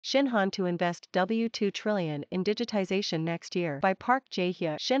Shinhan to invest W2 trillion in digitization next year. By Park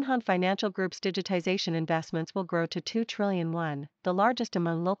Jae-hyuk, Shinhan Financial Group's digitization investments will grow to 2 trillion won, the largest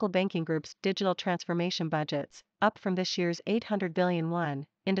among local banking groups' digital transformation budgets, up from this year's 800 billion won,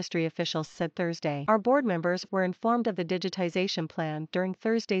 industry officials said Thursday. Our board members were informed of the digitization plan during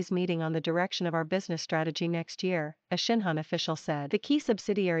Thursday's meeting on the direction of our business strategy next year, a Shinhan official said. The key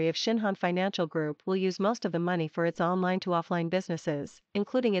subsidiary of Shinhan Financial Group will use most of the money for its online to offline businesses,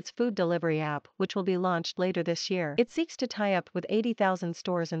 including its food delivery app, which will be launched later this year. It seeks to tie up with 80,000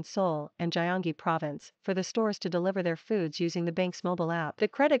 stores in Seoul and Gyeonggi Province for the stores to deliver their foods using the bank's mobile app. The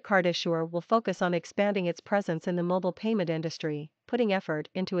credit card issuer will focus on expanding its presence in the mobile payment industry, putting effort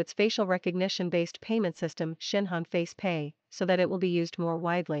into its facial recognition-based payment system Shinhan Face Pay, so that it will be used more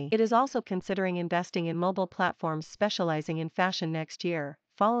widely. It is also considering investing in mobile platforms specializing in fashion next year,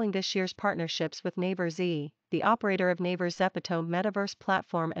 following this year's partnerships with Naver Z, the operator of Naver's Zepeto metaverse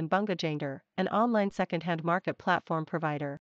platform, and Bungaejangter, an online secondhand market platform provider.